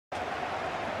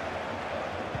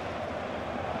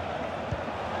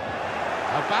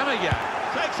Aubameyang.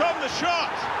 Takes on the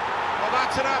shot. Well,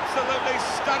 that's an absolutely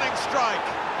stunning strike.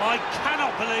 I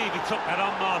cannot believe he took that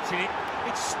on, Martin.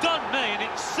 It stunned me, and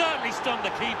it certainly stunned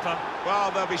the keeper.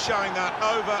 Well, they'll be showing that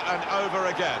over and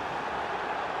over again.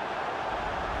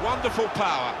 Wonderful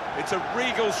power. It's a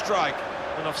regal strike.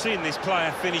 And I've seen this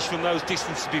player finish from those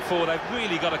distances before. They've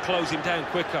really got to close him down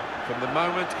quicker. From the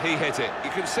moment he hit it,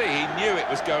 you can see he knew it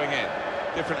was going in.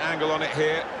 Different angle on it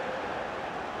here.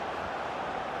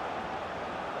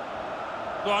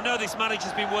 Well, I know this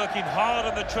manager's been working hard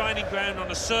on the training ground on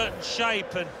a certain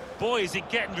shape, and boy, is it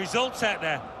getting results out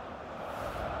there.